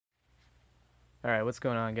Alright, what's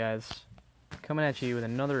going on, guys? Coming at you with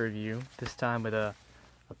another review, this time with a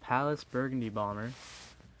Palace Burgundy bomber.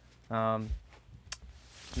 Not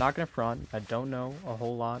gonna front, I don't know a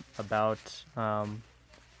whole lot about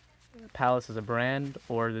Palace as a brand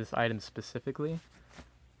or this item specifically,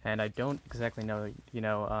 and I don't exactly know,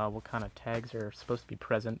 what kind of tags are supposed to be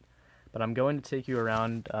present, but I'm going to take you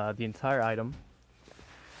around the entire item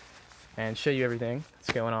and show you everything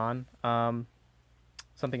that's going on.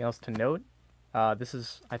 Something else to note. This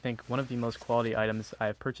is, I think, one of the most quality items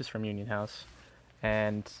I've purchased from Union House,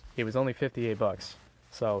 and it was only 58 bucks.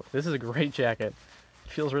 So this is a great jacket.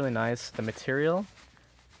 It feels really nice. The material,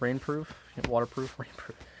 rainproof, waterproof,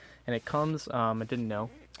 rainproof, and it comes, I didn't know,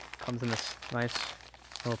 comes in this nice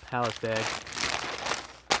little Palace bag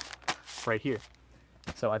right here.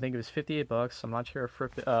 So I think it was 58 bucks. I'm not sure if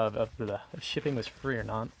shipping was free or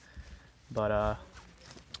not, but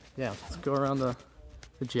yeah, let's go around the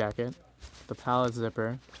jacket. The Palace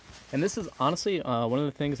zipper, and this is honestly one of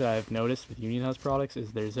the things that I've noticed with Union House products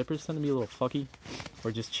is their zippers tend to be a little fucky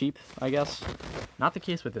or just cheap, I guess. Not the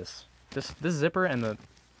case with this zipper, and I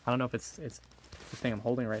don't know if it's the thing I'm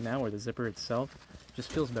holding right now or the zipper itself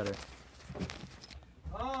just feels better.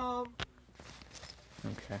 Okay,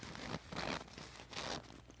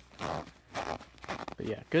 but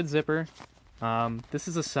yeah, good zipper. This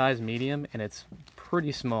is a size medium and it's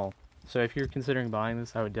pretty small. So if you're considering buying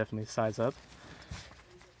this, I would definitely size up.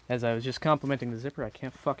 As I was just complimenting the zipper, I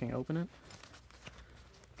can't fucking open it.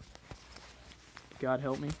 God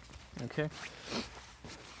help me. Okay.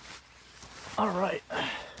 Alright.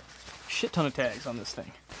 Shit ton of tags on this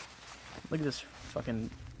thing. Look at this fucking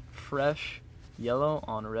fresh yellow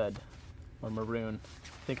on red. Or maroon.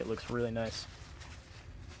 I think it looks really nice.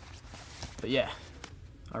 But yeah.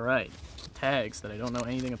 Alright. Tags that I don't know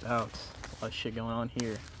anything about. There's a lot of shit going on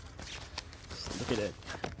here. Look at it.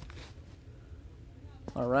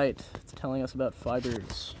 Alright, it's telling us about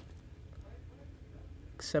fibers.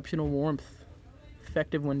 Exceptional warmth.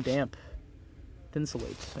 Effective when damp.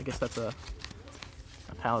 Thinsulate. I guess that's a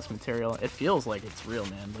Palace material. It feels like it's real,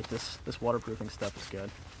 man. Like this waterproofing stuff is good.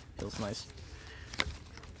 Feels nice.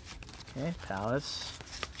 Okay, Palace.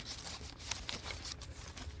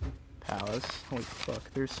 Palace. Holy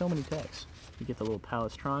fuck, there's so many tags. You get the little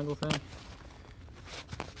Palace triangle thing.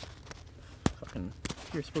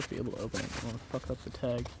 You're supposed to be able to open it. I don't want to fuck up the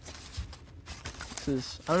tag. This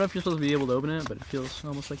is, I don't know if you're supposed to be able to open it, but it feels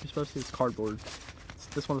almost like you're supposed to. It's cardboard.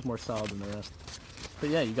 This one's more solid than the rest. But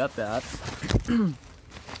yeah, you got that.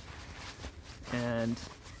 And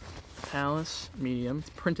Palace medium, it's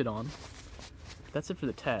printed on. That's it for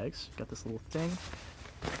the tags. Got this little thing.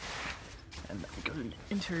 And then we go to the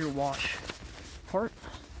interior wash part.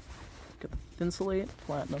 Got the Thinsulate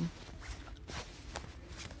platinum.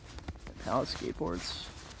 Palace skateboards,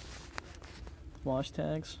 wash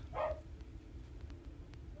tags,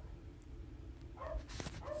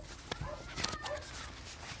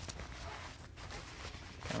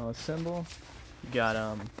 Palace symbol. You got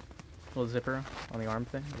little zipper on the arm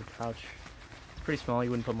thing, the pouch. It's pretty small.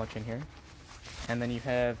 You wouldn't put much in here. And then you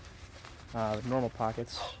have normal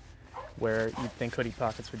pockets, where you'd think hoodie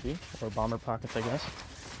pockets would be, or bomber pockets, I guess,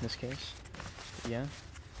 in this case. But yeah.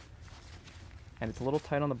 And it's a little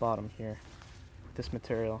tight on the bottom here, this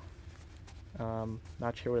material.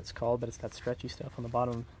 Not sure what it's called, but it's that stretchy stuff on the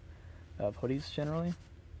bottom of hoodies generally.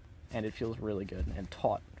 And it feels really good and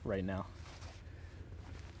taut right now.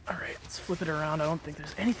 Alright, let's flip it around. I don't think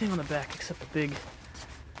there's anything on the back except the big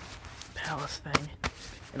Palace thing.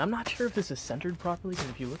 And I'm not sure if this is centered properly, because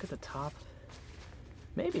if you look at the top,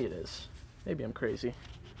 maybe it is. Maybe I'm crazy.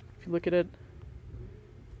 If you look at it,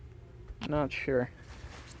 not sure.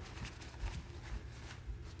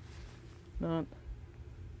 Not,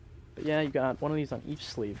 but yeah, you got one of these on each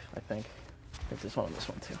sleeve, I think. I think there's one on this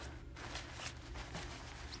one too.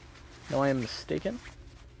 No, I am mistaken.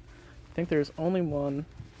 I think there's only one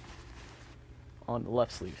on the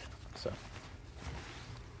left sleeve, so.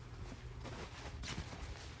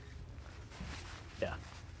 Yeah.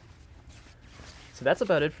 So that's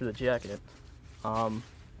about it for the jacket.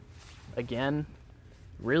 Again,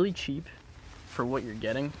 really cheap for what you're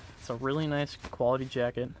getting. It's a really nice quality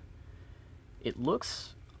jacket. It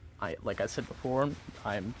looks, like I said before,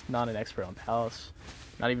 I'm not an expert on Palace,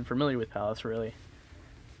 not even familiar with Palace really,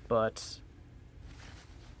 but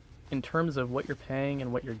in terms of what you're paying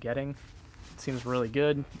and what you're getting, it seems really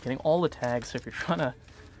good. You're getting all the tags, so if you're trying to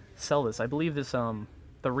sell this, I believe this,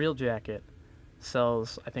 the real jacket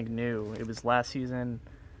sells, I think new, it was last season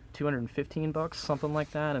 215 bucks, something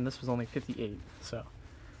like that, and this was only 58, so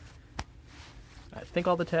I think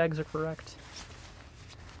all the tags are correct.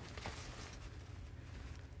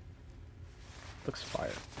 Looks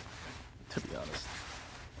fire, to be honest.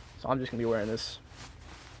 So I'm just gonna be wearing this.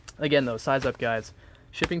 Again though, size up guys.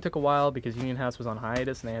 Shipping took a while because Union House was on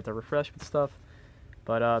hiatus and they had to refresh with stuff.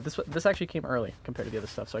 But this actually came early compared to the other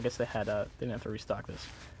stuff, so I guess they didn't have to restock this.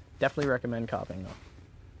 Definitely recommend copying though.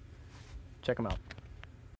 Check them out.